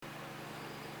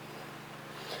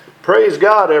Praise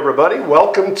God, everybody.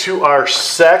 Welcome to our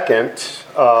second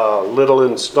little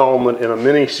installment in a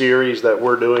mini-series that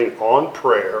we're doing on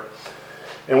prayer.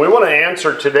 And we want to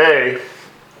answer today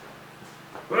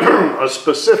a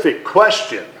specific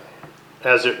question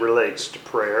as it relates to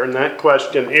prayer. And that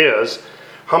question is,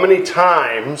 how many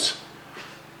times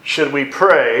should we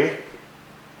pray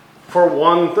for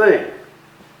one thing?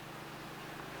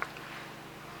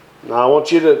 Now, I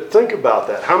want you to think about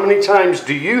that. How many times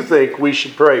do you think we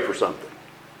should pray for something?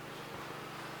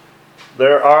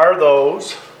 There are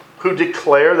those who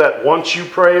declare that once you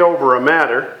pray over a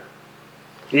matter,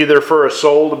 either for a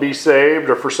soul to be saved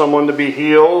or for someone to be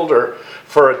healed or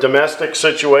for a domestic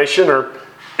situation or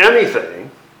anything,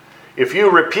 if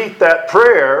you repeat that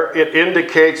prayer, it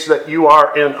indicates that you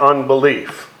are in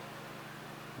unbelief.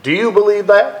 Do you believe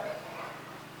that?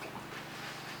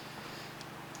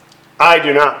 I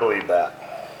do not believe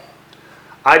that.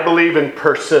 I believe in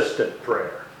persistent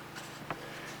prayer.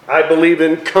 I believe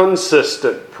in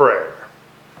consistent prayer.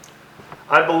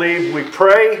 I believe we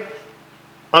pray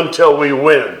until we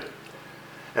win.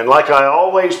 And like I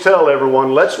always tell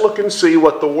everyone, let's look and see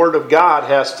what the Word of God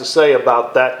has to say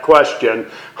about that question.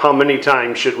 How many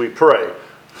times should we pray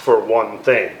for one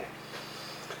thing?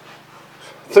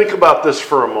 Think about this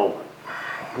for a moment.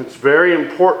 It's very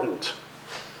important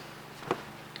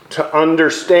to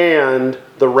understand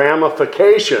the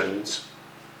ramifications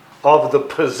of the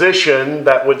position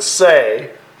that would say,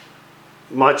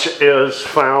 much is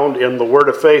found in the Word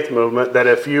of Faith movement, that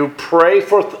if you pray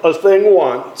for a thing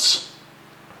once,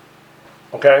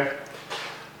 okay,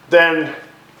 then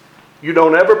you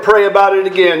don't ever pray about it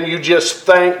again. You just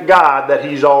thank God that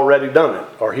He's already done it,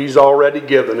 or He's already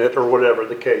given it, or whatever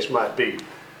the case might be.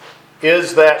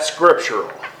 Is that scriptural?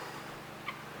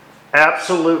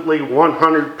 Absolutely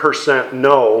 100%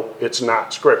 no, it's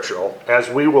not scriptural, as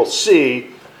we will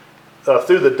see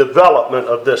through the development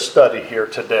of this study here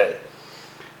today.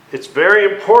 It's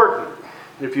very important.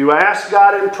 If you ask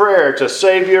God in prayer to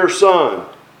save your son,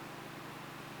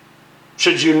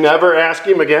 should you never ask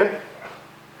Him again?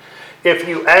 If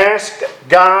you ask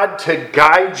God to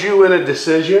guide you in a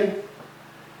decision,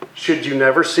 should you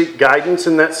never seek guidance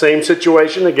in that same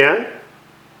situation again?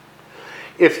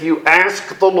 If you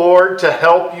ask the Lord to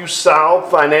help you solve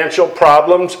financial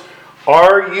problems,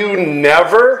 are you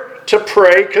never to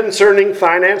pray concerning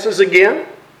finances again?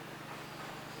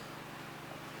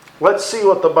 Let's see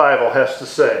what the Bible has to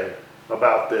say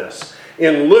about this.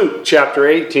 In Luke chapter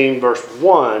 18, verse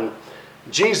 1,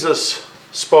 Jesus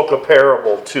spoke a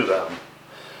parable to them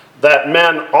that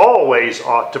men always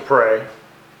ought to pray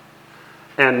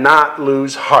and not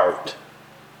lose heart.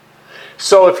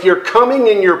 So if you're coming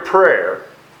in your prayer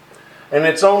and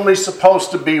it's only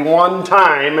supposed to be one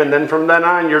time, and then from then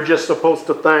on you're just supposed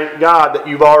to thank God that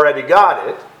you've already got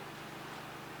it,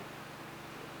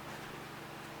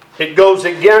 it goes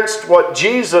against what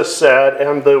Jesus said,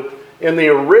 and in the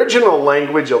original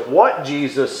language of what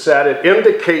Jesus said, it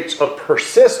indicates a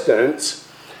persistence.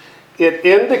 It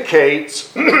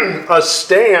indicates a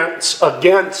stance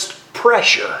against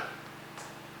pressure.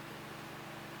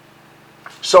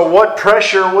 So what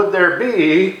pressure would there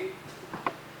be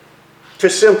to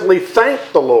simply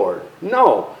thank the Lord?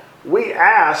 No, we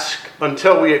ask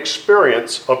until we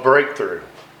experience a breakthrough.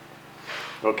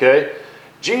 Okay?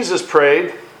 Jesus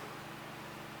prayed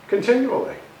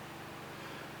continually.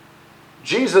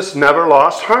 Jesus never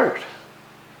lost heart.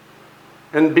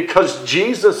 And because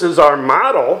Jesus is our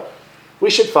model,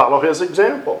 we should follow His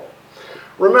example.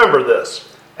 Remember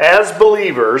this, as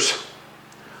believers,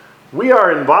 we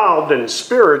are involved in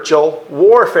spiritual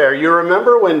warfare. You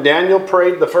remember when Daniel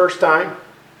prayed the first time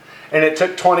and it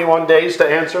took 21 days to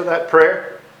answer that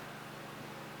prayer?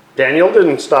 Daniel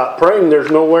didn't stop praying. There's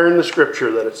nowhere in the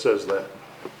scripture that it says that.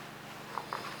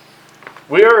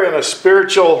 We are in a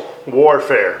spiritual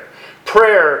warfare.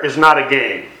 Prayer is not a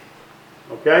game.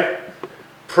 Okay?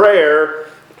 Prayer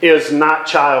is not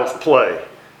child's play.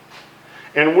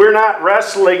 And we're not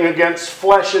wrestling against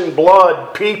flesh and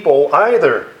blood people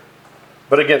either,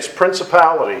 but against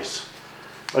principalities,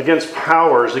 against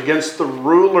powers, against the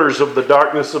rulers of the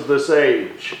darkness of this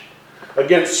age,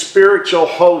 against spiritual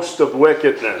hosts of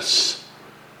wickedness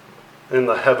in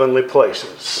the heavenly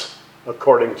places,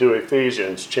 according to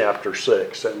Ephesians chapter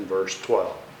 6 and verse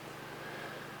 12.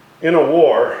 In a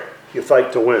war, you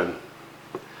fight to win.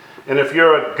 And if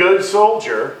you're a good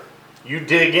soldier, you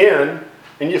dig in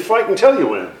and you fight until you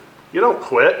win. You don't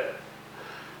quit.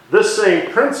 This same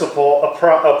principle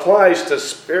applies to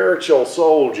spiritual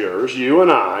soldiers, you and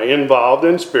I, involved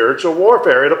in spiritual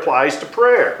warfare. It applies to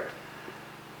prayer.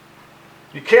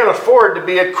 You can't afford to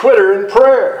be a quitter in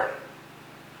prayer.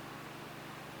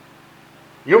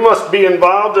 You must be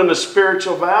involved in a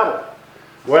spiritual battle.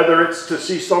 Whether it's to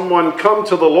see someone come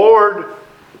to the Lord,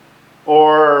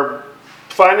 or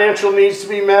financial needs to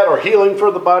be met, or healing for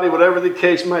the body, whatever the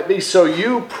case might be. So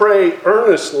you pray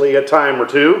earnestly a time or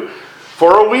two,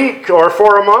 for a week, or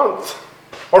for a month,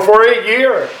 or for a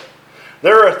year.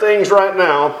 There are things right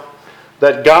now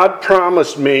that God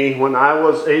promised me when I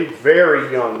was a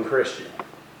very young Christian.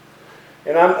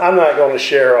 And I'm not going to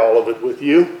share all of it with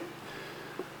you.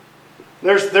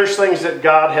 There's things that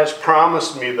God has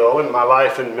promised me, though, in my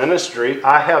life and ministry,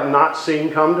 I have not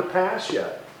seen come to pass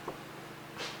yet.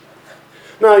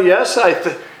 Now, yes,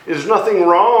 there's nothing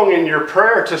wrong in your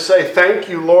prayer to say, thank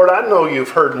you, Lord. I know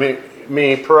you've heard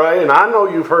me pray, and I know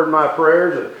you've heard my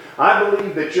prayers, and I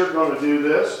believe that you're going to do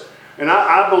this, and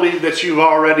I believe that you've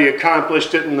already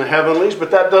accomplished it in the heavenlies, but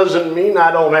that doesn't mean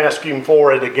I don't ask him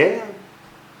for it again.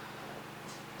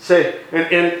 Say,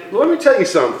 and let me tell you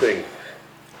something.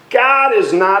 God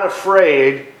is not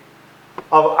afraid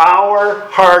of our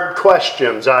hard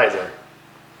questions either.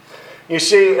 You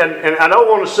see, and I don't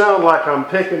want to sound like I'm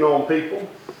picking on people,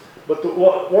 but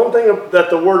one thing that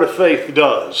the Word of Faith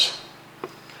does,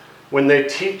 when they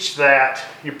teach that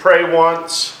you pray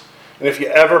once, and if you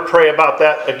ever pray about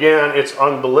that again, it's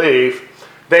unbelief,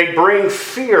 they bring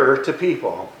fear to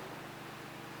people.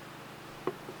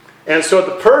 And so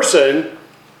the person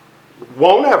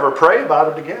won't ever pray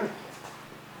about it again.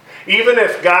 Even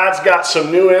if God's got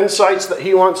some new insights that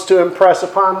he wants to impress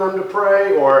upon them to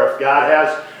pray, or if God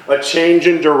has a change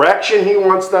in direction he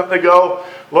wants them to go,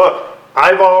 look,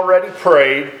 I've already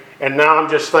prayed, and now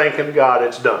I'm just thanking God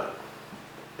it's done.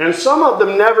 And some of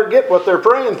them never get what they're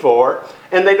praying for,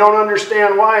 and they don't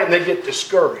understand why, and they get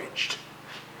discouraged.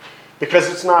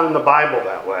 Because it's not in the Bible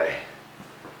that way.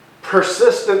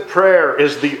 Persistent prayer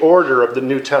is the order of the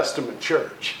New Testament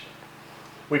church.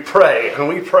 We pray, and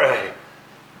we pray.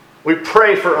 We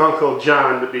pray for Uncle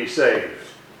John to be saved.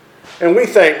 And we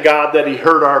thank God that he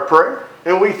heard our prayer.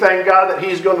 And we thank God that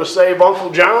he's going to save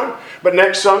Uncle John. But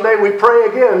next Sunday we pray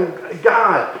again,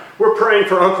 God, we're praying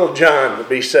for Uncle John to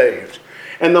be saved.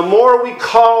 And the more we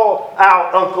call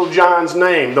out Uncle John's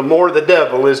name, the more the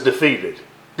devil is defeated.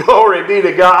 Glory be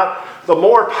to God. The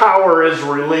more power is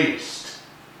released.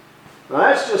 Now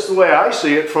that's just the way I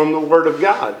see it from the Word of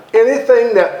God.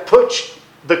 Anything that puts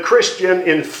the Christian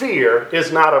in fear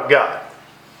is not of God.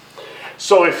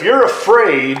 So if you're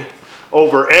afraid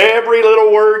over every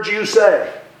little word you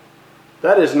say,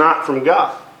 that is not from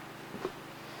God.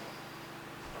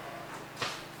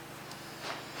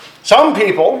 Some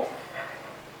people,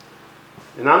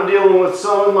 and I'm dealing with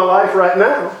some in my life right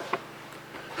now,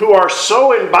 who are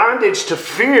so in bondage to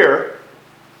fear,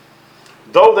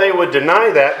 though they would deny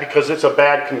that because it's a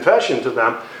bad confession to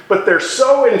them, but they're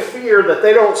so in fear that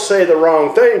they don't say the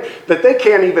wrong thing that they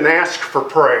can't even ask for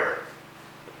prayer.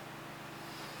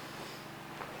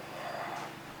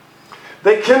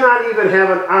 They cannot even have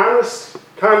an honest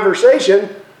conversation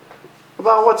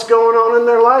about what's going on in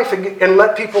their life and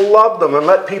let people love them and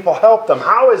let people help them.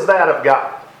 How is that of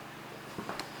God?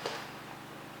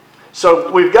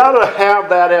 So we've got to have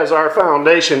that as our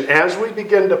foundation as we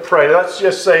begin to pray. Let's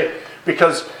just say,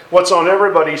 because what's on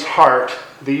everybody's heart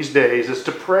these days is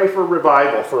to pray for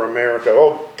revival for America.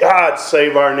 Oh, God,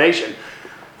 save our nation.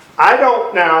 I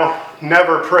don't now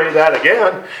never pray that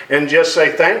again and just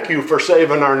say thank you for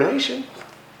saving our nation.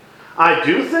 I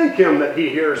do thank him that he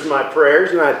hears my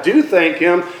prayers, and I do thank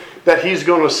him that he's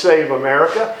going to save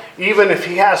America, even if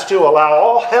he has to allow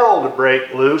all hell to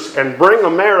break loose and bring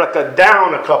America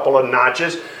down a couple of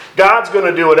notches. God's going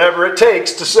to do whatever it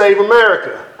takes to save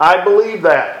America. I believe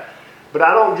that. But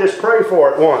I don't just pray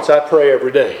for it once. I pray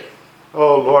every day.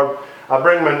 Oh, Lord, I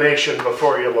bring my nation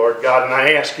before you, Lord God, and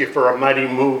I ask you for a mighty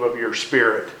move of your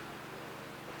Spirit.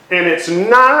 And it's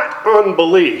not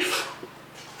unbelief,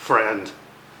 friend.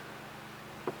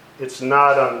 It's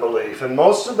not unbelief. And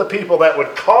most of the people that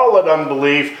would call it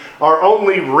unbelief are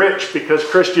only rich because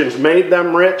Christians made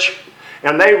them rich,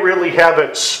 and they really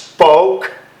haven't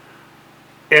spoke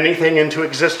anything into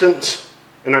existence.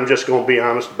 And I'm just going to be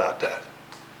honest about that.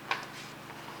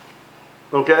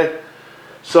 Okay?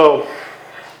 So,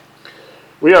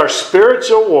 we are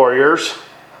spiritual warriors.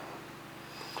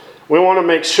 We want to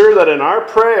make sure that in our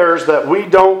prayers that we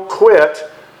don't quit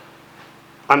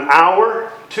an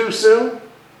hour too soon,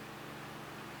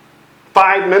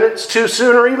 5 minutes too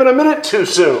soon, or even a minute too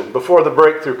soon before the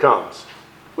breakthrough comes.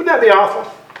 Wouldn't that be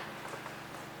awful?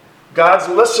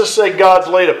 Let's just say God's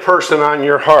laid a person on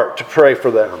your heart to pray for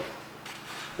them.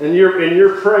 And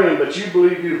you're praying, but you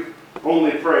believe you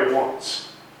only pray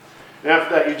once. And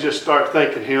after that, you just start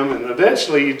thanking him, and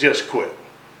eventually you just quit.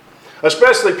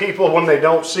 Especially people when they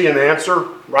don't see an answer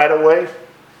right away.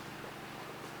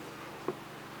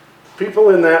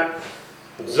 People in that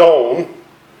zone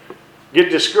get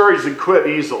discouraged and quit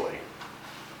easily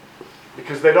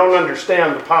because they don't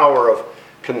understand the power of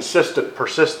consistent,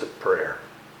 persistent prayer.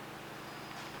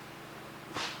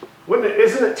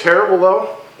 Isn't it terrible,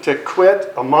 though, to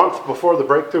quit a month before the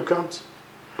breakthrough comes?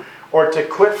 Or to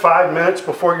quit 5 minutes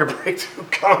before your breakthrough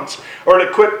comes? Or to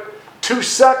quit 2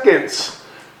 seconds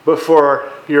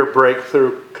before your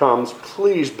breakthrough comes?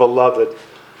 Please, beloved,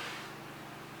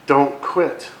 don't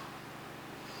quit.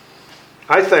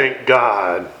 I thank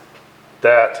God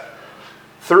that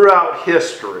throughout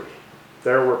history,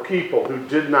 there were people who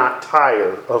did not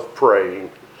tire of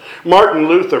praying. Martin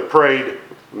Luther prayed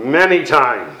many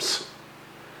times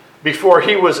before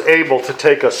he was able to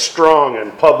take a strong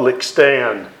and public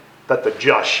stand that the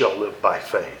just shall live by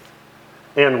faith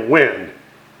and win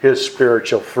his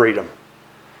spiritual freedom.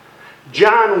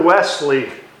 John Wesley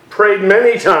prayed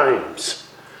many times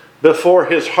before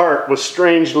his heart was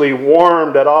strangely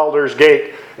warmed at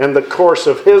Aldersgate and the course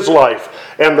of his life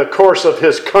and the course of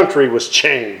his country was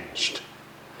changed.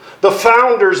 The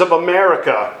founders of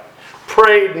America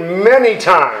prayed many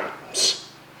times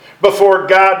before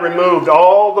God removed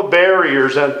all the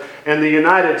barriers and the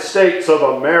United States of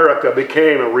America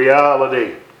became a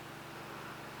reality.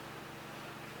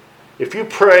 If you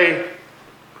pray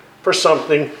for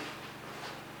something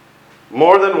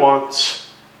more than once,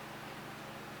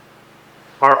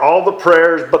 are all the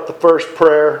prayers but the first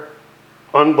prayer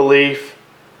unbelief?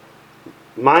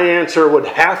 My answer would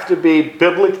have to be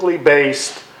biblically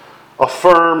based, a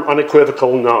firm,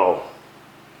 unequivocal no.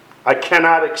 I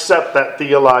cannot accept that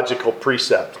theological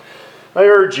precept. I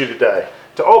urge you today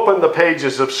to open the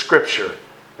pages of Scripture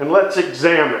and let's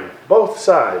examine both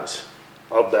sides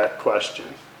of that question.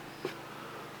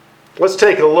 Let's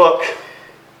take a look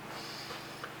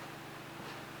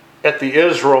at the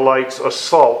Israelites'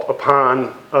 assault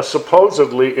upon a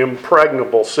supposedly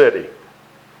impregnable city,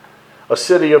 a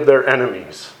city of their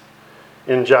enemies,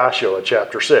 in Joshua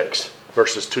chapter 6,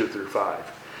 verses 2 through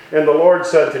 5. And the Lord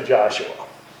said to Joshua,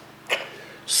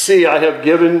 "See, I have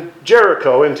given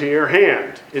Jericho into your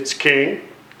hand, its king,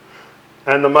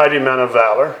 and the mighty men of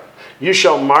valor. You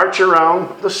shall march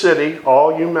around the city,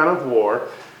 all you men of war,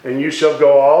 and you shall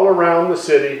go all around the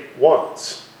city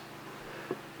once.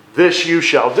 This you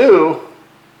shall do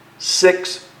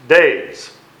 6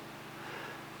 days.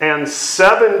 And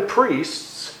 7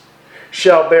 priests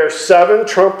shall bear 7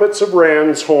 trumpets of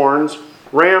ram's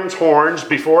horns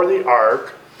before the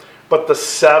ark, but the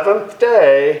 7th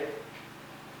day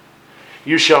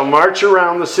you shall march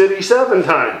around the city 7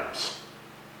 times.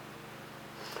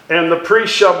 And the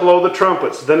priests shall blow the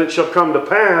trumpets. Then it shall come to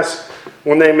pass,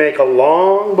 when they make a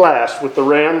long blast with the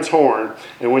ram's horn,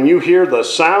 and when you hear the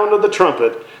sound of the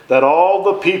trumpet, that all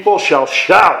the people shall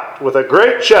shout with a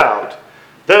great shout.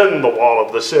 Then the wall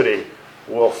of the city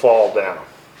will fall down."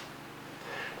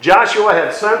 Joshua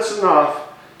had sense enough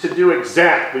to do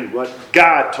exactly what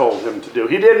God told him to do.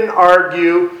 He didn't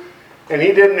argue, and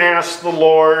he didn't ask the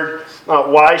Lord,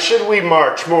 why should we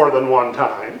march more than one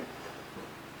time?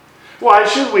 Why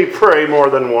should we pray more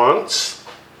than once?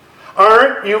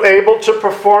 Aren't you able to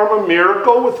perform a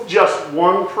miracle with just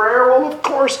one prayer? Well, of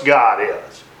course God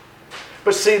is.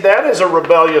 But see, that is a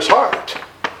rebellious heart.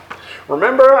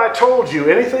 Remember, I told you,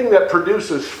 anything that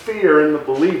produces fear in the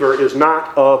believer is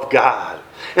not of God.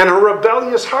 And a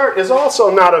rebellious heart is also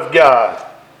not of God.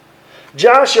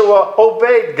 Joshua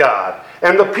obeyed God,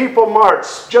 and the people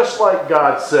marched just like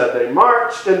God said. They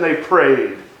marched and they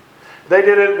prayed. They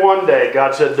did it one day,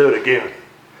 God said, do it again.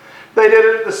 They did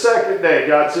it the second day,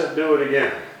 God said, do it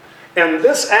again. And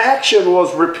this action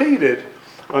was repeated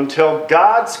until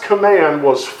God's command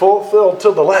was fulfilled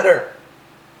to the letter.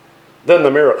 Then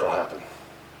the miracle happened.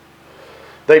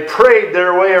 They prayed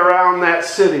their way around that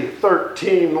city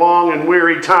 13 long and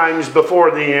weary times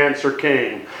before the answer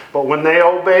came. But when they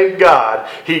obeyed God,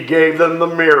 He gave them the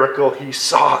miracle He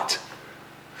sought.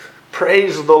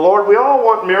 Praise the Lord. We all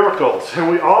want miracles,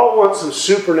 and we all want some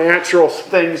supernatural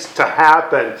things to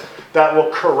happen that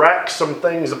will correct some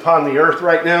things upon the earth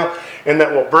right now and that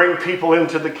will bring people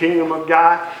into the kingdom of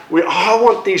God. We all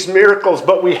want these miracles,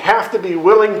 but we have to be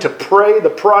willing to pay the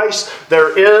price.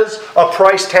 There is a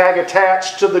price tag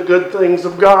attached to the good things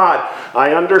of God.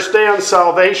 I understand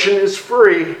salvation is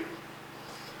free.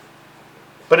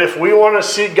 But if we want to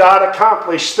see God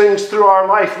accomplish things through our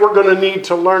life, we're going to need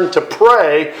to learn to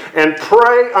pray and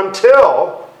pray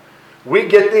until we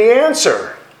get the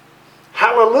answer.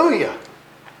 Hallelujah.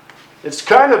 It's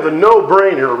kind of a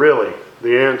no-brainer, really,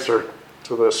 the answer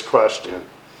to this question.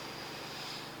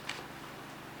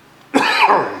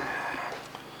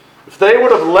 If they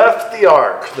would have left the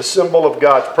ark, the symbol of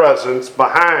God's presence,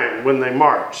 behind when they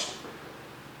marched,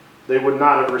 they would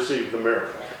not have received the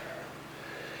miracle.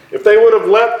 If they would have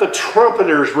let the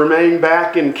trumpeters remain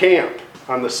back in camp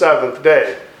on the seventh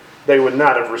day, they would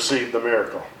not have received the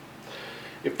miracle.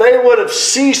 If they would have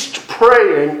ceased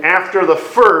praying after the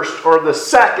first or the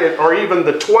second or even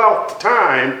the 12th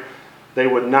time, they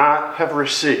would not have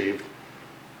received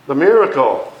the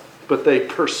miracle. But they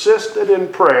persisted in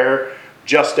prayer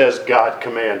just as God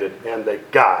commanded, and they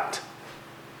got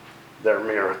their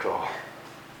miracle.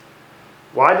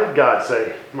 Why did God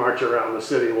say, march around the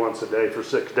city once a day for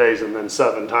 6 days and then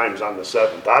 7 times on the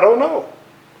seventh? I don't know.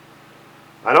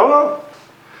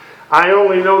 I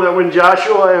only know that when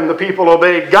Joshua and the people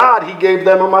obeyed God, he gave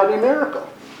them a mighty miracle.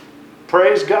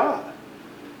 Praise God.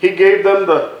 He gave them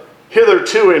the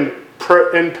hitherto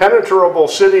impenetrable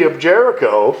city of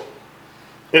Jericho.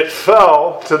 It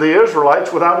fell to the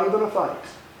Israelites without even a fight.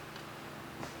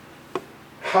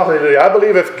 Hallelujah. I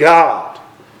believe if God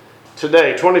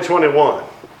today, 2021,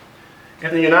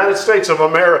 in the United States of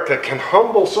America can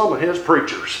humble some of his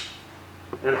preachers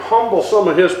and humble some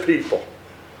of his people,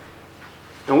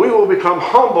 and we will become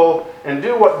humble and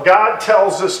do what God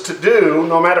tells us to do,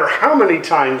 no matter how many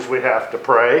times we have to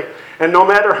pray, and no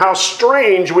matter how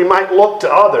strange we might look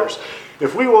to others.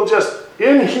 If we will just,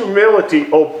 in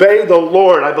humility, obey the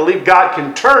Lord, I believe God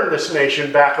can turn this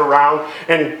nation back around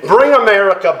and bring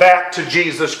America back to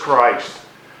Jesus Christ,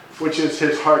 which is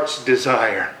his heart's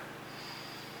desire.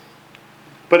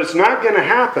 But it's not going to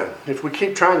happen if we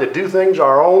keep trying to do things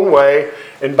our own way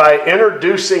and by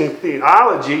introducing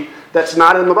theology that's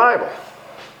not in the Bible.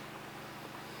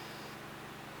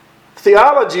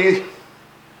 Theology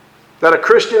that a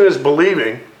Christian is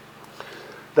believing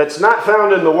that's not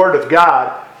found in the Word of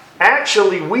God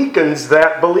actually weakens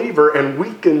that believer and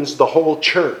weakens the whole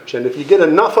church. And if you get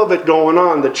enough of it going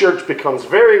on, the church becomes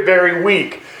very, very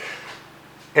weak.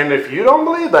 And if you don't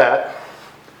believe that,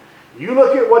 you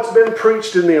look at what's been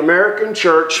preached in the American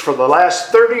church for the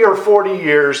last 30 or 40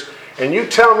 years, and you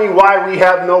tell me why we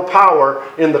have no power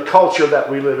in the culture that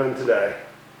we live in today.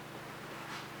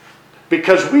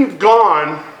 Because we've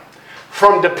gone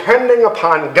from depending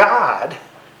upon God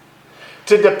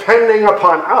to depending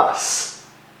upon us.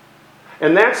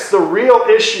 And that's the real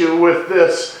issue with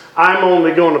this, I'm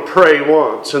only going to pray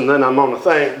once and then I'm going to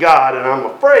thank God and I'm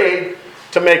afraid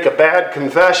to make a bad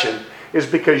confession, is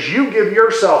because you give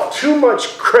yourself too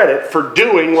much credit for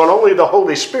doing what only the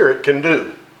Holy Spirit can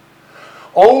do.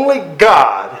 Only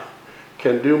God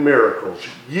can do miracles.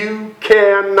 You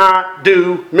cannot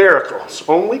do miracles.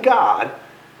 Only God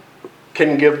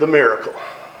can give the miracle.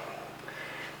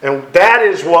 And that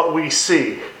is what we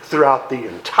see throughout the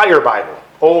entire Bible,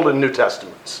 Old and New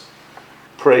Testaments.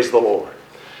 Praise the Lord.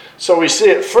 So we see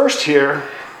it first here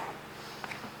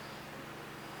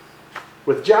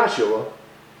with Joshua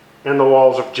and the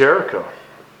walls of Jericho.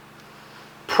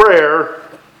 Prayer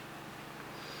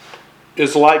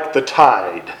is like the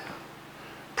tide.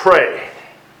 Pray.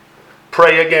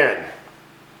 Pray again.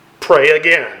 Pray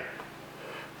again.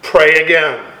 Pray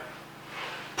again.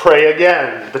 Pray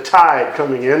again. The tide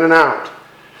coming in and out.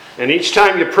 And each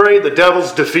time you pray, the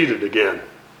devil's defeated again.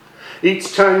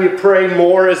 Each time you pray,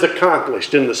 more is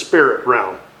accomplished in the spirit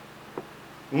realm.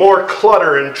 More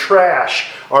clutter and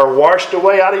trash are washed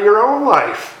away out of your own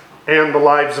life and the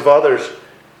lives of others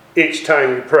each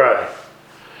time you pray.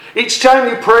 Each time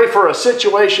you pray for a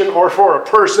situation or for a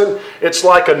person, it's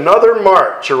like another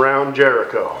march around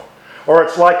Jericho. Or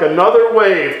it's like another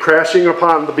wave crashing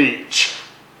upon the beach.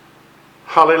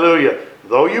 Hallelujah.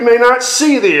 Though you may not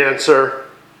see the answer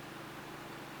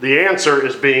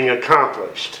is being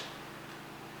accomplished.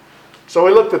 So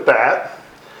we looked at that.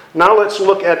 Now let's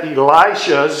look at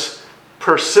Elisha's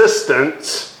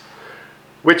persistence,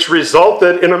 which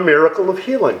resulted in a miracle of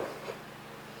healing.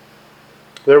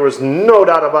 There was no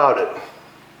doubt about it.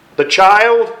 The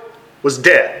child was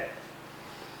dead.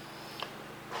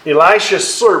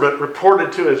 Elisha's servant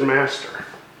reported to his master,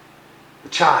 the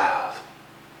child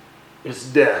is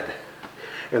dead.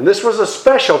 And this was a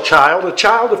special child, a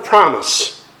child of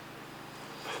promise.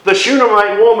 The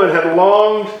Shunammite woman had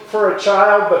longed for a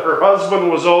child, but her husband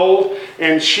was old,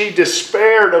 and she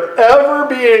despaired of ever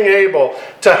being able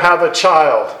to have a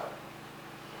child.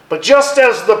 But just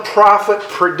as the prophet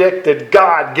predicted,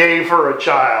 God gave her a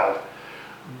child.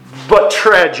 But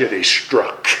tragedy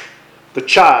struck. The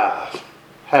child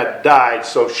had died,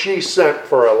 so she sent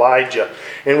for Elijah.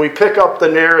 And we pick up the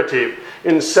narrative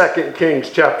in 2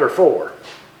 Kings chapter 4,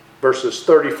 verses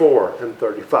 34 and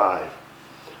 35.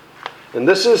 And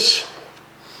this is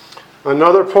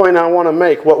another point I want to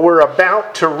make. What we're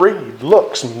about to read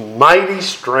looks mighty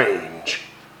strange.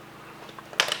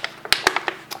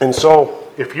 And so,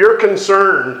 if you're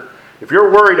concerned If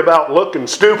you're worried about looking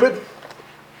stupid,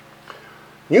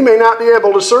 you may not be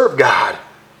able to serve God.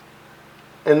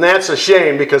 And that's a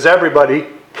shame, because everybody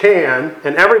can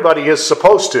and everybody is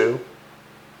supposed to,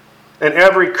 and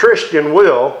every Christian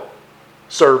will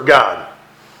serve God.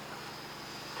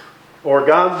 Or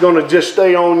God's going to just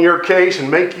stay on your case and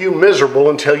make you miserable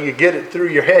until you get it through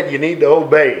your head you need to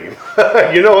obey Him.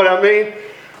 You know what I mean?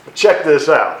 But check this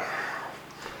out.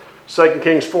 2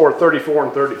 Kings 4, 34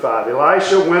 and 35.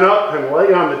 Elisha went up and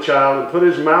lay on the child and put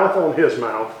his mouth on his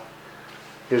mouth,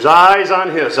 his eyes on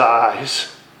his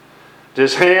eyes,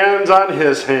 his hands on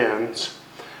his hands,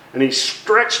 and he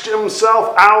stretched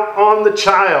himself out on the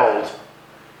child.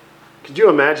 Could you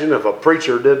imagine if a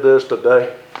preacher did this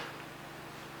today?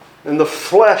 And the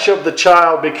flesh of the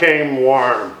child became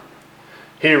warm.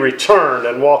 He returned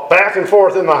and walked back and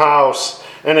forth in the house,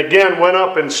 and again went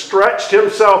up and stretched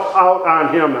himself out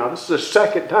on him. Now, this is the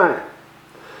second time.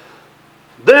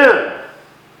 Then,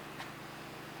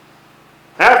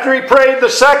 after he prayed the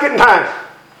second time,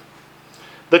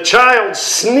 the child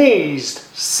sneezed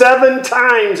 7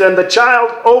 times, and the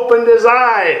child opened his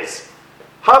eyes.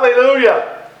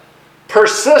 Hallelujah!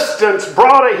 Persistence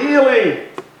brought a healing.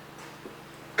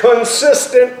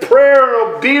 Consistent prayer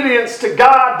and obedience to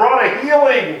God brought a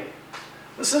healing.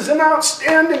 This is an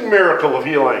outstanding miracle of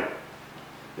healing.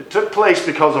 It took place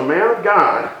because a man of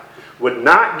God would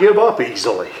not give up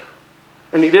easily.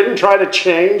 And he didn't try to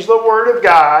change the Word of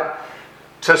God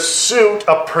to suit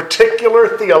a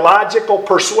particular theological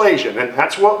persuasion. And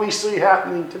that's what we see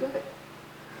happening today.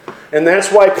 And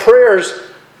that's why prayers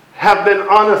have been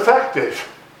ineffective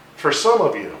for some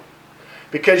of you.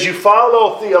 Because you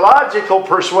follow theological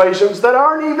persuasions that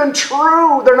aren't even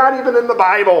true. They're not even in the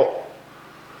Bible.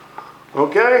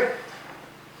 Okay?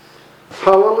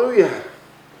 Hallelujah.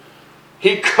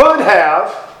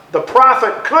 The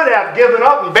prophet could have given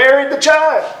up and buried the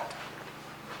child.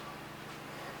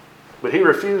 But he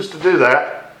refused to do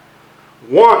that.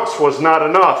 Once was not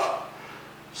enough.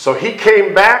 So he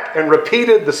came back and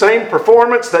repeated the same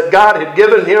performance that God had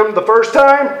given him the first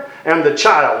time, and the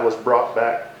child was brought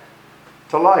back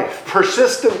to life.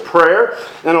 Persistent prayer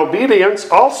and obedience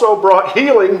also brought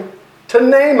healing to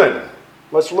Naaman.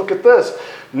 Let's look at this.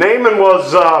 Naaman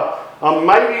was a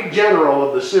mighty general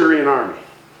of the Syrian army.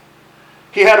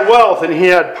 He had wealth and he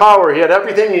had power. He had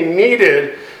everything he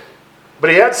needed, but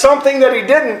he had something that he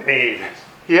didn't need.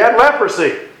 He had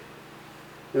leprosy.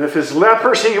 And if his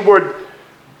leprosy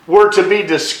were to be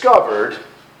discovered,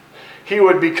 he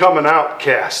would become an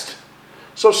outcast.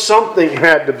 So something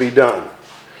had to be done.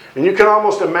 And you can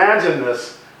almost imagine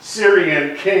this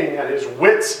Syrian king at his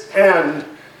wit's end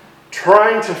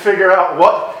trying to figure out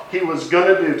what he was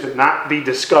going to do to not be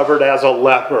discovered as a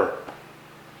leper.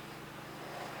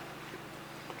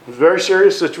 It was a very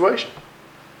serious situation.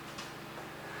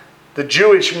 The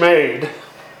Jewish maid,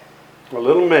 a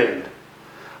little maid,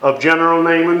 of General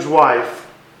Naaman's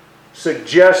wife,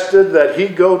 suggested that he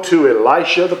go to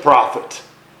Elisha the prophet.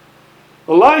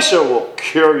 Elisha will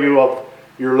cure you of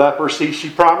your leprosy, she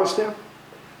promised him.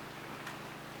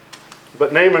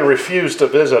 But Naaman refused to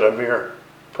visit a mere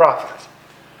prophet.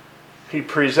 He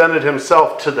presented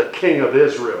himself to the king of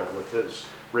Israel with his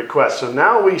request. So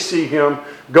now we see him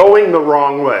going the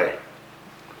wrong way.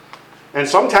 And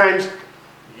sometimes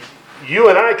you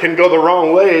and I can go the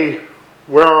wrong way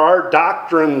where our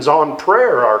doctrines on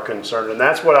prayer are concerned. And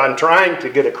that's what I'm trying to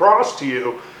get across to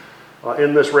you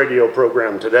in this radio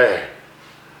program today.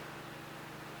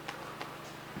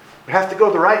 We have to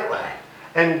go the right way.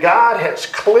 And God has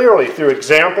clearly, through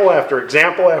example after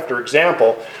example after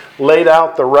example, laid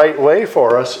out the right way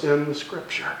for us in the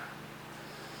Scripture.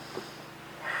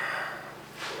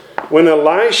 When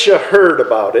Elisha heard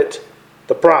about it,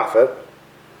 the prophet,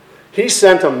 he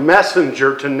sent a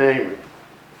messenger to Naaman.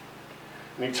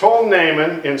 And he told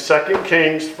Naaman in 2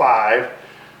 Kings 5,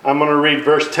 I'm going to read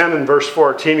verse 10 and verse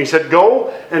 14. He said, "Go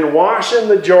and wash in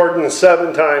the Jordan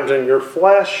 7 times, and your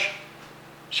flesh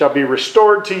shall be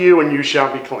restored to you, and you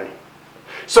shall be clean."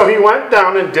 So he went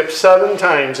down and dipped 7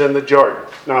 times in the Jordan.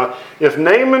 Now, if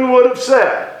Naaman would have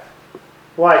said,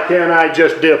 "Why can't I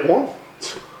just dip once?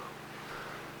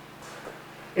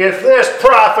 If this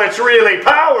prophet's really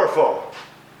powerful,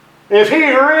 if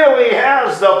he really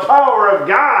has the power of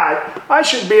God, I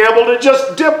should be able to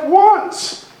just dip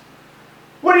once.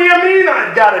 What do you mean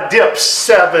I've got to dip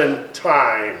 7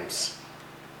 times?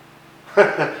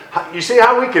 You see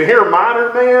how we can hear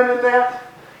modern man in that?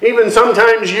 Even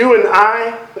sometimes you and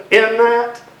I in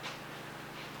that?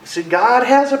 See, God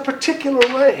has a particular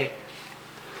way.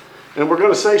 And we're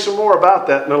going to say some more about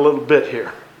that in a little bit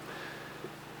here.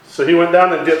 So he went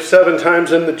down and dipped 7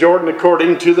 times in the Jordan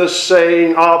according to the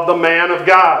saying of the man of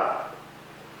God.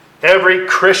 Every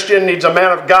Christian needs a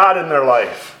man of God in their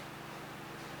life.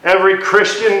 Every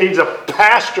Christian needs a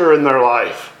pastor in their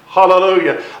life.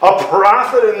 Hallelujah. A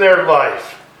prophet in their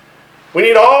life. We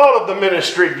need all of the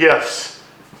ministry gifts.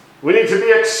 We need to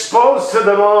be exposed to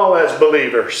them all as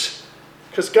believers.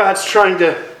 Because God's trying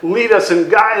to lead us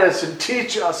and guide us and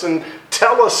teach us and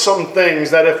tell us some things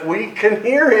that if we can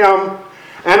hear Him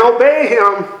and obey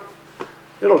Him,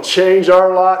 it'll change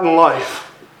our lot in life.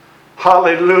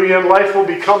 Hallelujah. Life will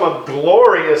become a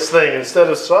glorious thing instead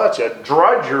of such a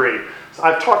drudgery.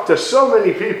 I've talked to so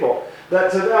many people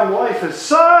that to them life is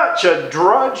such a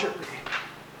drudgery.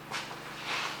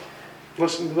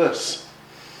 Listen to this.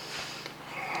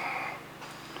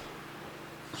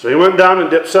 So he went down and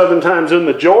dipped 7 times in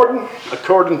the Jordan,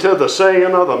 according to the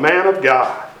saying of the man of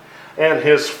God. And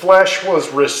his flesh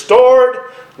was restored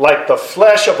like the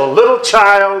flesh of a little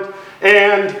child,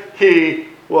 and he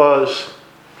was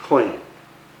clean.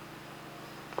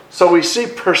 So we see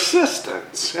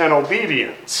persistence and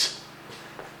obedience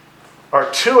are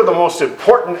 2 of the most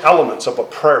important elements of a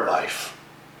prayer life.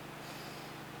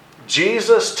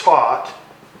 Jesus taught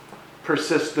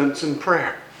persistence in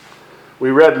prayer. We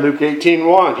read Luke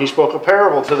 18:1. He spoke a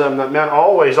parable to them that men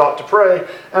always ought to pray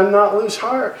and not lose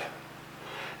heart.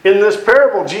 In this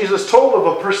parable, Jesus told of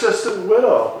a persistent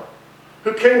widow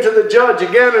who came to the judge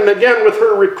again and again with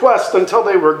her requests until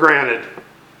they were granted.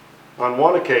 On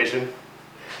one occasion,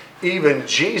 even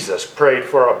Jesus prayed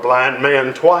for a blind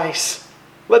man twice.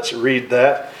 Let's read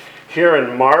that here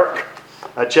in Mark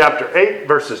chapter 8,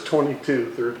 verses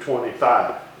 22 through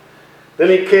 25. Then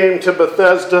he came to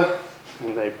Bethesda,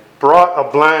 and they brought a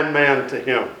blind man to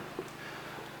him,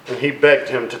 and he begged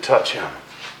him to touch him.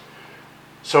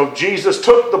 So Jesus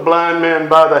took the blind man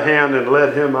by the hand and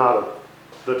led him out of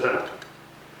the temple.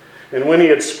 And when he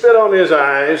had spit on his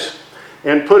eyes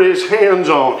and put his hands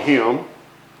on him,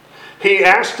 he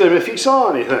asked him if he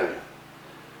saw anything.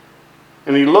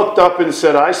 And he looked up and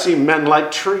said, I see men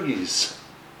like trees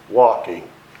walking.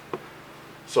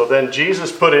 So then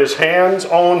Jesus put his hands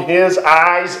on his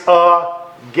eyes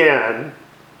again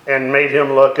and made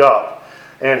him look up.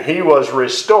 And he was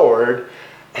restored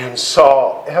and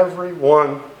saw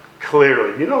everyone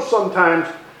clearly. You know, sometimes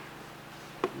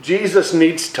Jesus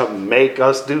needs to make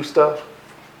us do stuff.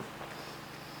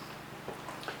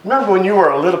 Remember when you were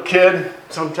a little kid,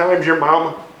 sometimes your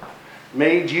mama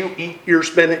made you eat your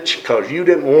spinach because you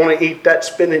didn't want to eat that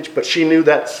spinach, but she knew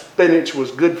that spinach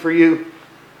was good for you?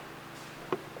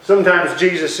 Sometimes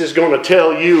Jesus is going to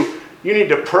tell you, you need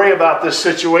to pray about this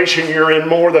situation you're in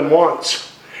more than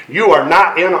once. You are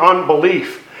not in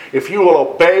unbelief. If you will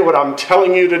obey what I'm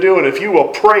telling you to do, and if you will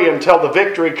pray until the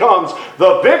victory comes,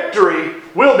 the victory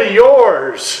will be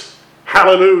yours.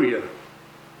 Hallelujah.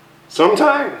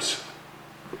 Sometimes.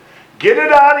 Get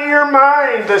it out of your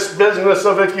mind, this business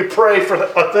of if you pray for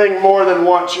a thing more than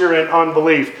once, you're in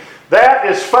unbelief. That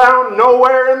is found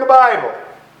nowhere in the Bible.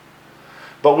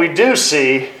 But we do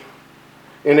see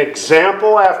in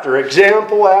example after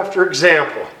example after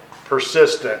example,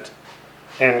 persistent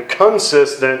and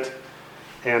consistent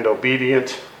and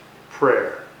obedient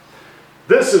prayer.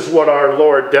 This is what our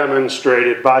Lord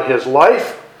demonstrated by His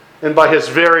life and by His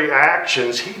very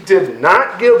actions. He did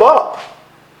not give up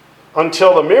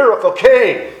until the miracle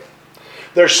came.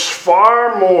 There's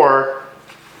far more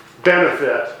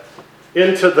benefit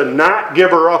into the not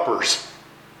giver-uppers.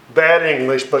 Bad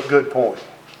English, but good point.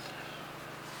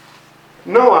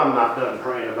 No, I'm not done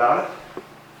praying about it.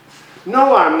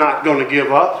 No, I'm not going to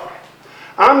give up.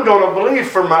 I'm going to believe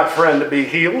for my friend to be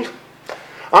healed.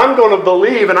 I'm going to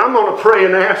believe and I'm going to pray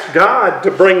and ask God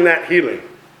to bring that healing.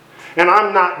 And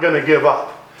I'm not going to give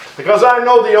up. Because I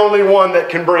know the only one that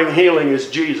can bring healing is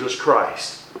Jesus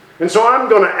Christ. And so I'm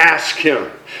going to ask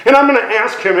Him. And I'm going to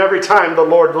ask Him every time the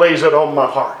Lord lays it on my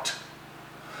heart.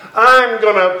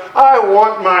 I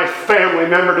want my family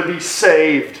member to be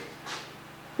saved.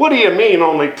 What do you mean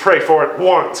only pray for it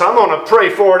once? I'm going to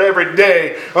pray for it every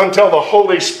day until the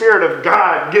Holy Spirit of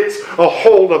God gets a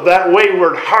hold of that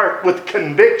wayward heart with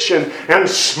conviction and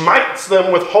smites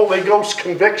them with Holy Ghost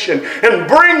conviction and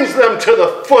brings them to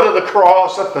the foot of the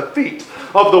cross at the feet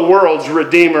of the world's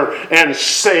Redeemer and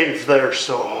saves their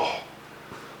soul.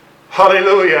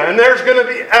 Hallelujah. And there's going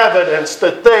to be evidence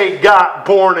that they got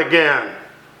born again.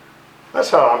 That's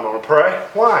how I'm going to pray.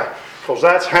 Why? Because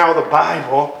that's how the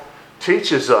Bible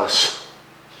teaches us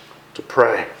to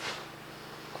pray.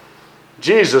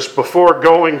 Jesus, before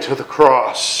going to the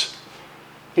cross,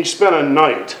 He spent an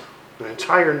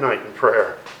entire night in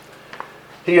prayer.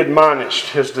 He admonished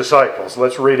His disciples.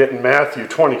 Let's read it in Matthew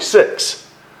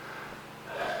 26,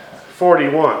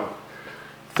 41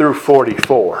 through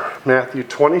 44. Matthew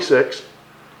 26,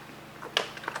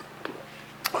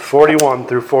 41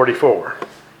 through 44.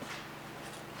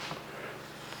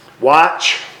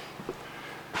 Watch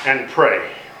and pray,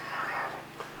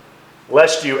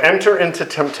 lest you enter into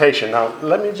temptation. Now,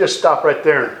 let me just stop right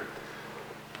there.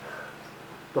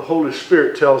 The Holy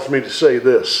Spirit tells me to say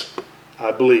this,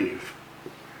 I believe.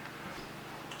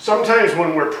 Sometimes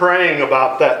when we're praying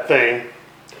about that thing,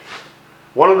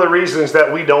 one of the reasons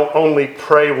that we don't only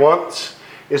pray once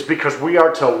is because we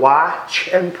are to watch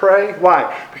and pray.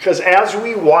 Why? Because as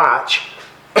we watch,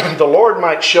 the Lord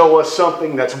might show us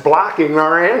something that's blocking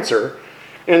our answer.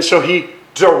 And so He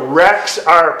directs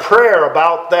our prayer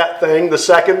about that thing the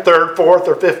second, third, fourth,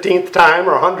 or 15th time,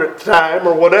 or 100th time,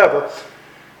 or whatever,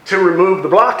 to remove the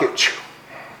blockage.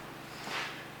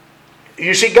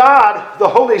 You see, God, the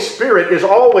Holy Spirit, is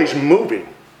always moving.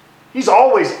 He's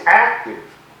always active.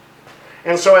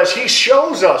 And so as He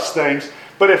shows us things,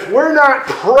 but if we're not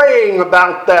praying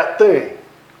about that thing,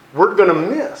 we're going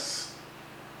to miss.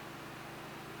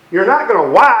 You're not going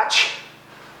to watch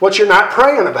what you're not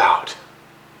praying about.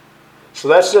 So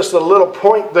that's just a little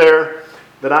point there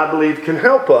that I believe can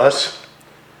help us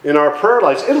in our prayer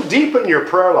lives. It'll deepen your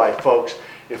prayer life, folks,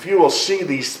 if you will see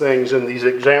these things and these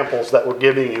examples that we're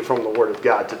giving you from the Word of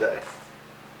God today.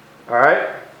 All right?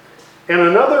 And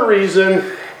another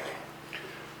reason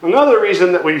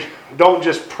that we don't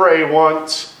just pray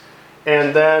once,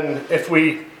 and then if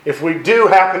we do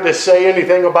happen to say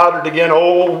anything about it again,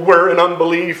 we're in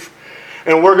unbelief,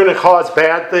 and we're going to cause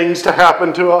bad things to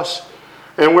happen to us,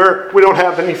 and we don't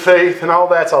have any faith, and all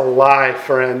that's a lie,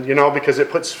 friend, because it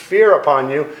puts fear upon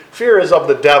you. Fear is of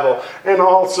the devil. And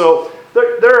also,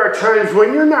 there are times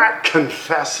when you're not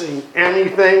confessing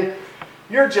anything.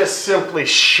 You're just simply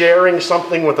sharing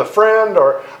something with a friend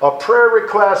or a prayer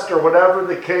request or whatever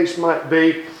the case might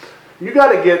be. You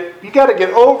got to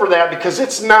get over that, because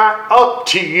it's not up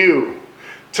to you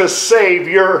to save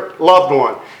your loved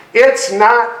one. It's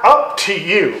not up to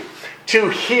you to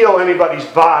heal anybody's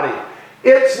body.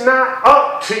 It's not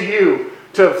up to you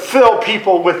to fill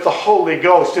people with the Holy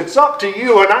Ghost. It's up to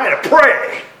you and I to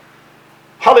pray.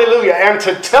 Hallelujah. And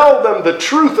to tell them the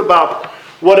truth about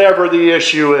whatever the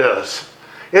issue is.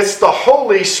 It's the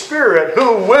Holy Spirit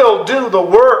who will do the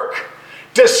work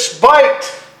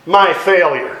despite my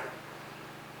failure,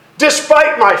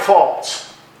 despite my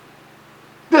faults,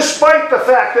 despite the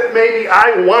fact that maybe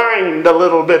I whined a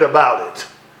little bit about it.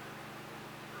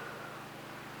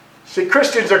 See,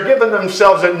 Christians are giving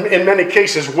themselves, in many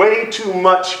cases, way too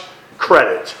much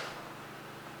credit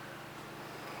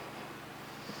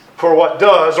for what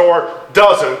does or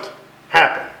doesn't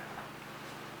happen.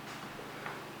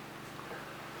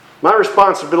 My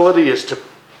responsibility is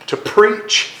to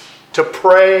preach, to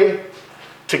pray,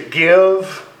 to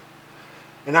give,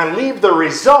 and I leave the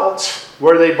results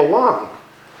where they belong,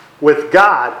 with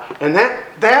God. And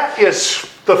that is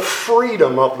the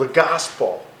freedom of the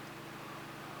gospel.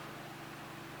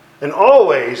 And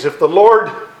always, if the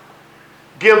Lord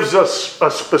gives us a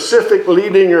specific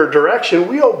leading or direction,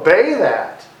 we obey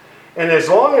that. And as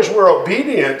long as we're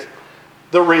obedient,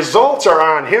 the results are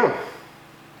on Him.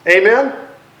 Amen?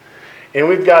 And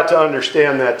we've got to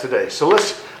understand that today. So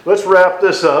let's wrap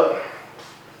this up.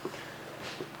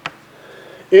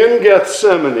 In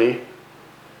Gethsemane,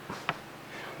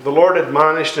 the Lord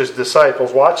admonished His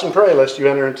disciples, watch and pray lest you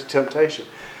enter into temptation.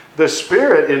 The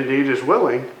spirit indeed is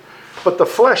willing, but the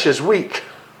flesh is weak.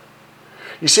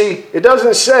 You see, it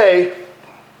doesn't say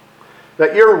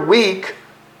that you're weak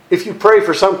if you pray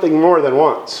for something more than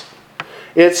once.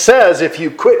 It says if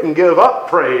you quit and give up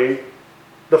praying,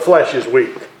 the flesh is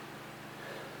weak.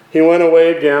 He went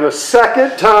away again a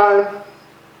second time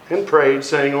and prayed,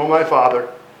 saying, "O my Father,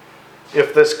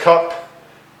 if this cup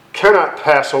cannot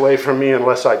pass away from me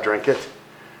unless I drink it,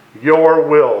 your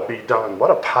will be done."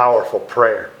 What a powerful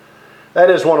prayer. That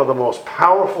is one of the most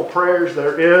powerful prayers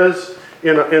there is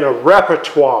in a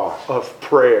repertoire of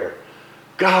prayer.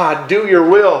 God, do your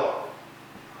will.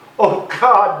 Oh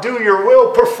God, do your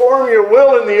will. Perform your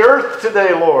will in the earth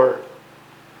today, Lord.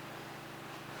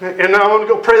 And now I want to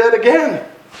go pray that again.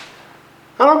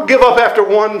 I don't give up after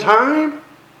one time.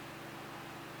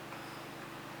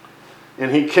 And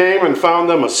He came and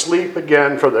found them asleep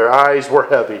again, for their eyes were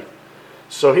heavy.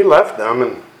 So He left them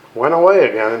and went away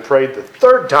again and prayed the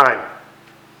third time.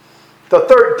 The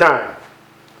third time.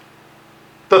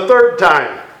 The third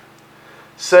time.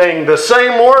 Saying the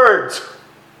same words.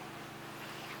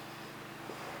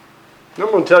 I'm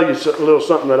going to tell you a little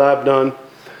something that I've done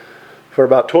for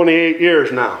about 28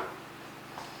 years now.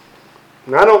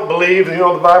 And I don't believe, the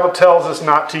Bible tells us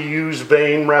not to use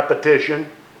vain repetition.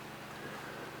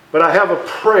 But I have a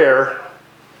prayer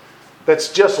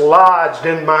that's just lodged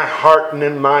in my heart and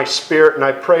in my spirit, and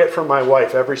I pray it for my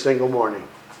wife every single morning.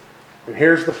 And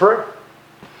here's the prayer.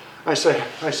 I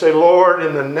say, Lord,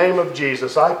 in the name of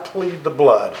Jesus, I plead the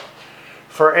blood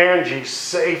for Angie's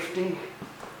safety,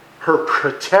 her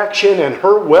protection, and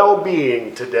her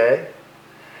well-being today.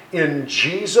 In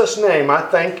Jesus' name, I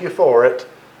thank you for it.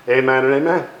 Amen and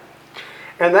amen.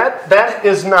 And that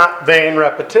is not vain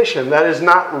repetition. That is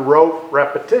not rote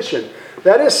repetition.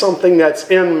 That is something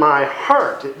that's in my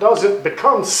heart. It doesn't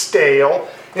become stale.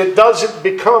 It doesn't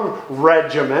become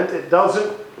regiment. It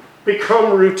doesn't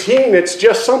become routine. It's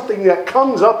just something that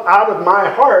comes up out of my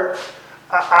heart.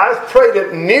 I've prayed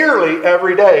it nearly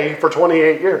every day for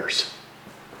 28 years.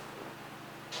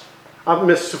 I've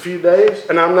missed a few days,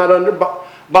 and I'm not under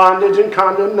bondage and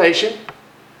condemnation.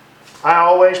 I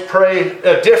always pray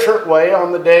a different way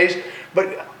on the days.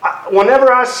 But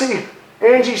whenever I see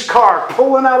Angie's car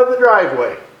pulling out of the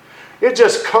driveway, it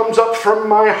just comes up from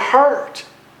my heart.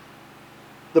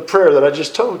 The prayer that I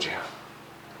just told you.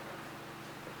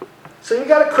 So you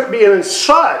got to quit being in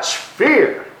such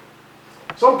fear.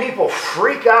 Some people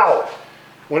freak out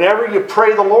whenever you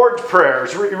pray the Lord's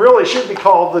prayers. It really should be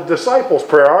called the disciples'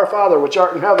 prayer. Our Father which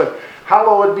art in heaven,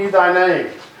 hallowed be thy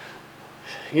name.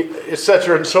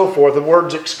 Etc. and so forth. The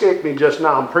words escaped me just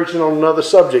now. I'm preaching on another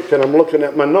subject and I'm looking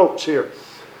at my notes here.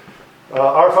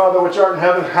 Our Father which art in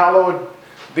heaven, hallowed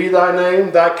be thy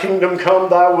name. Thy kingdom come,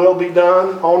 thy will be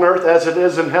done on earth as it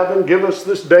is in heaven. Give us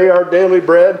this day our daily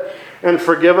bread, and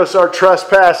forgive us our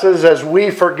trespasses as we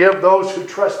forgive those who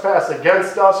trespass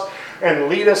against us. And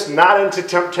lead us not into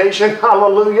temptation,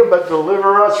 hallelujah, but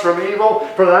deliver us from evil.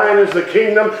 For thine is the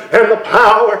kingdom and the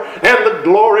power and the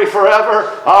glory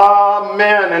forever.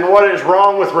 Amen. And what is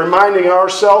wrong with reminding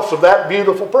ourselves of that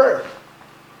beautiful prayer?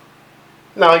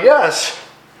 Now, yes,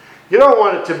 you don't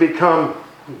want it to become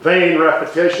vain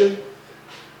repetition,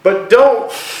 but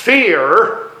don't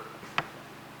fear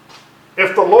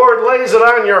if the Lord lays it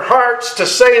on your hearts to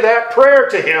say that prayer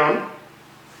to Him.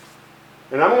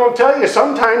 And I'm going to tell you,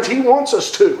 sometimes He wants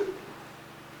us to.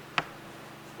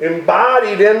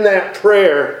 Embodied in that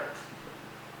prayer,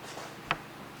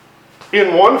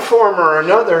 in one form or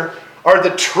another, are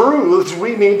the truths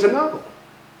we need to know.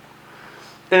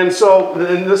 And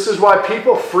this is why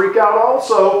people freak out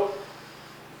also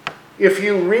if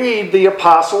you read the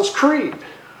Apostles' Creed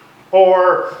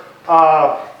or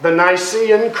the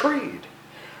Nicene Creed.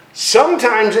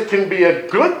 Sometimes it can be a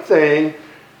good thing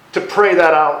to pray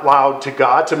that out loud to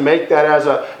God, to make that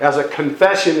as a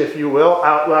confession, if you will,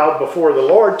 out loud before the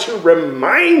Lord, to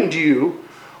remind you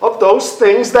of those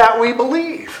things that we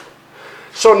believe.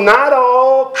 So not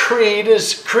all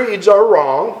creeds are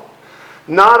wrong.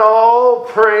 Not all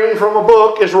praying from a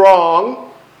book is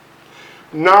wrong.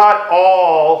 Not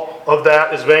all of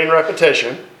that is vain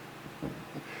repetition.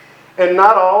 And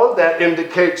not all of that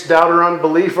indicates doubt or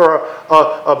unbelief or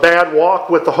a bad walk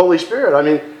with the Holy Spirit. I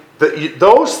mean,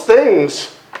 those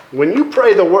things, when you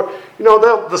pray the word,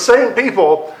 the same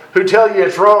people who tell you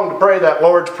it's wrong to pray that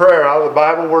Lord's Prayer out of the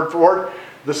Bible word for word,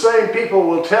 the same people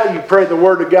will tell you pray the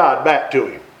Word of God back to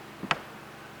Him.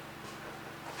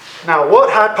 Now, what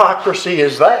hypocrisy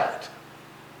is that?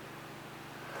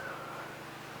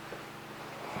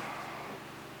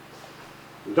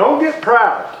 Don't get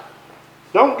proud.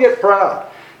 Don't get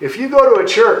proud. If you go to a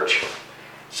church,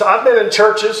 so I've been in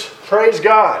churches, praise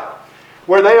God,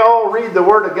 where they all read the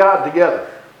Word of God together.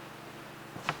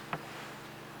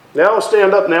 They all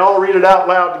stand up and they all read it out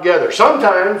loud together.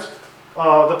 Sometimes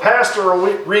the pastor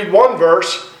will read one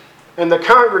verse and the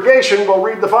congregation will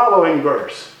read the following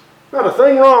verse. Not a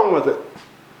thing wrong with it.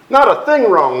 Not a thing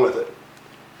wrong with it.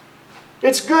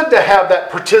 It's good to have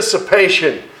that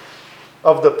participation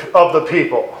of the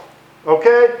people.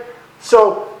 Okay?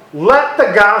 So let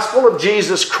the gospel of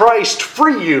Jesus Christ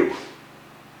free you.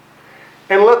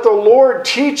 And let the Lord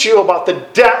teach you about the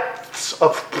depths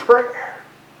of prayer.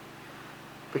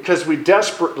 Because we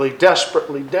desperately,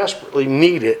 desperately, desperately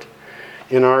need it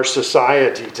in our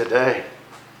society today.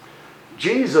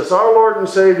 Jesus, our Lord and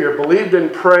Savior, believed in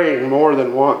praying more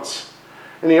than once.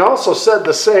 And He also said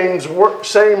the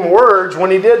same words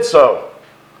when He did so.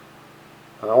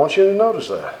 And I want you to notice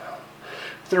that.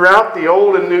 Throughout the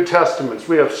Old and New Testaments,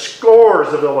 we have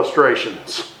scores of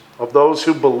illustrations of those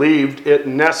who believed it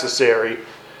necessary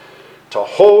to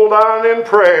hold on in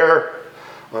prayer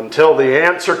until the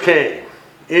answer came,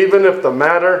 even if the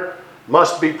matter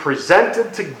must be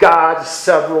presented to God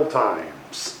several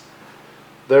times.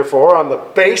 Therefore, on the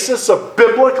basis of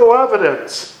biblical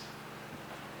evidence,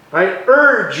 I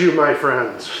urge you, my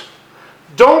friends,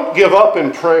 don't give up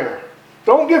in prayer.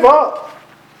 Don't give up.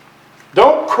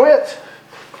 Don't quit.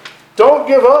 Don't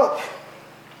give up.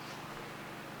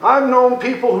 I've known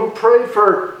people who prayed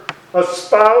for a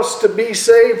spouse to be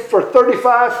saved for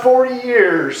 35, 40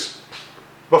 years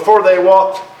before they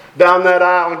walked down that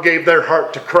aisle and gave their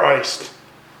heart to Christ.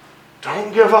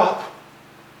 Don't give up.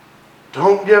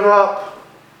 Don't give up.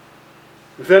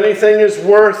 If anything is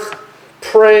worth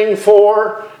praying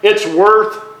for, it's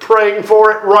worth praying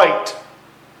for it right.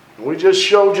 We just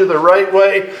showed you the right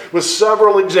way with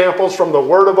several examples from the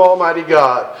Word of Almighty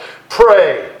God.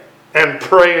 Pray and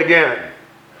pray again.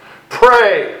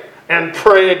 Pray and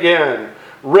pray again.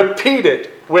 Repeat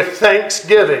it with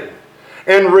thanksgiving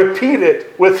and repeat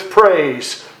it with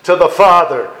praise to the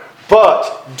Father.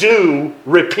 But do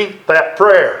repeat that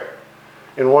prayer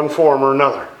in one form or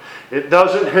another. It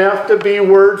doesn't have to be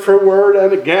word for word.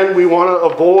 And again, we want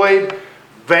to avoid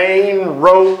vain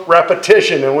rote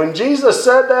repetition. And when Jesus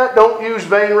said that, don't use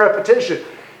vain repetition.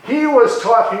 He was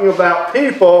talking about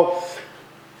people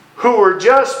who were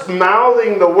just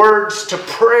mouthing the words to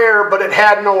prayer, but it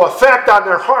had no effect on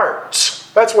their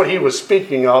hearts. That's what he was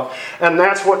speaking of, and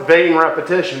that's what vain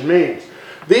repetition means.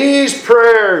 These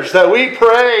prayers that we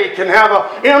pray can have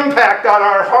an impact on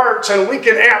our hearts, and we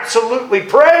can absolutely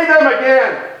pray them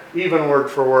again, even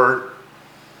word for word.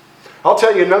 I'll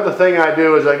tell you another thing I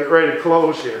do as I get ready to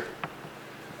close here.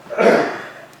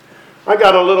 I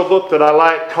got a little book that I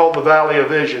like called The Valley of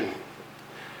Vision.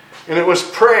 And it was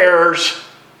prayers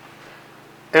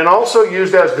and also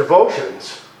used as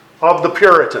devotions of the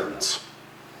Puritans.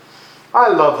 I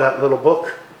love that little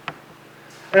book.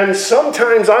 And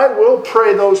sometimes I will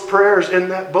pray those prayers in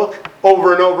that book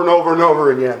over and over and over and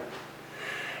over again.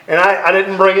 And I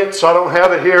didn't bring it, so I don't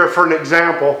have it here for an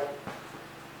example.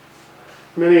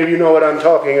 Many of you know what I'm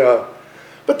talking of.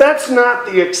 But that's not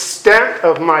the extent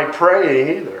of my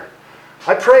praying either.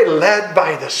 I pray led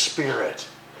by the Spirit.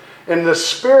 And the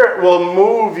Spirit will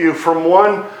move you from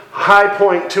one high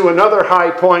point to another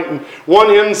high point, and one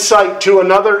insight to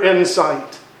another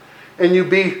insight. And you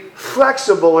be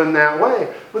flexible in that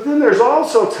way. But then there's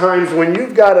also times when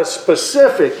you've got a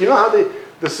specific, you know how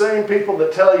the same people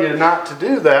that tell you not to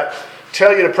do that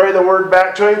tell you to pray the word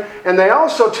back to Him, and they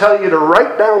also tell you to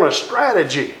write down a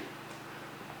strategy.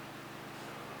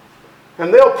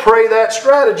 And they'll pray that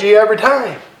strategy every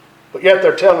time, but yet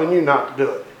they're telling you not to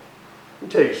do it. Let me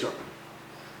tell you something.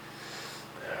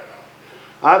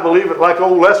 I believe it like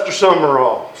old Lester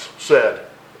Summerall said.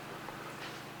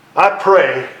 I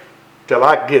pray till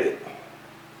I get it.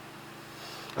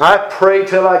 I pray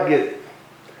till I get it.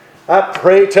 I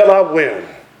pray till I win.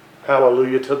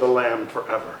 Hallelujah to the Lamb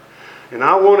forever. And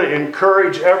I want to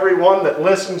encourage everyone that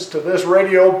listens to this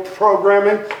radio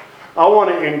programming. I want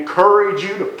to encourage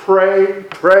you to pray,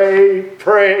 pray,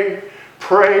 pray,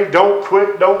 pray. Don't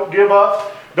quit. Don't give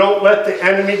up. Don't let the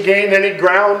enemy gain any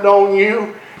ground on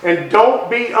you. And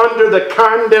don't be under the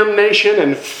condemnation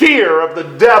and fear of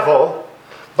the devil.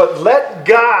 But let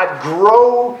God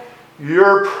grow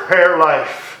your prayer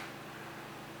life.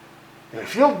 And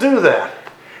if you'll do that,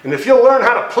 and if you'll learn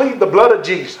how to plead the blood of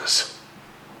Jesus,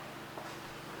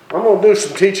 I'm going to do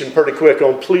some teaching pretty quick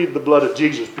on plead the blood of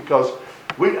Jesus, because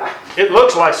it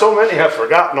looks like so many have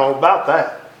forgotten all about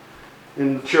that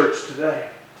in the church today.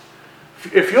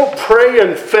 If you'll pray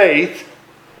in faith,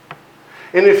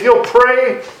 and if you'll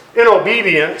pray in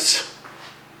obedience,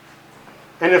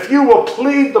 and if you will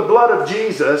plead the blood of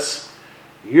Jesus,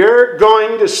 you're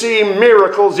going to see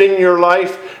miracles in your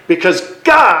life, because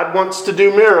God wants to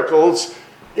do miracles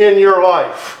in your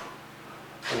life.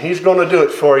 And He's going to do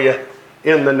it for you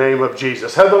in the name of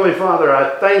Jesus. Heavenly Father,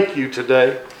 I thank you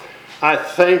today. I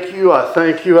thank you, I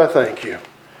thank you, I thank you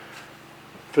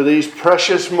for these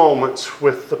precious moments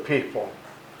with the people.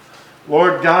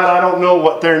 Lord God, I don't know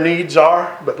what their needs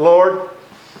are, but Lord,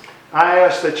 I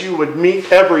ask that you would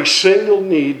meet every single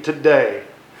need today.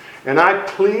 And I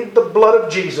plead the blood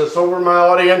of Jesus over my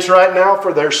audience right now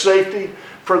for their safety,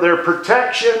 for their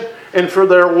protection, and for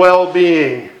their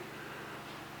well-being,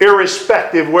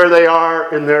 irrespective where they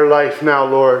are in their life now,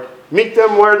 Lord. Meet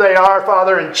them where they are,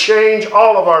 Father, and change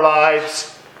all of our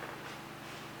lives.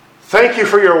 Thank you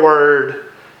for your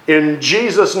word. In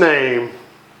Jesus' name.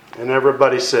 And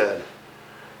everybody said,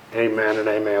 amen and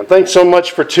amen. Thanks so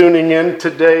much for tuning in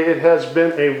today. It has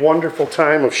been a wonderful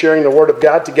time of sharing the Word of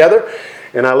God together.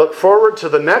 And I look forward to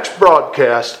the next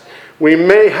broadcast. We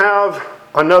may have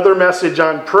another message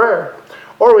on prayer,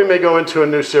 or we may go into a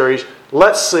new series.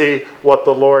 Let's see what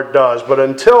the Lord does. But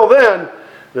until then,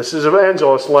 this is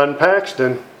Evangelist Len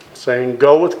Paxton saying,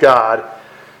 go with God,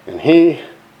 and He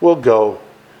will go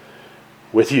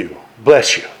with you.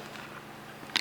 Bless you.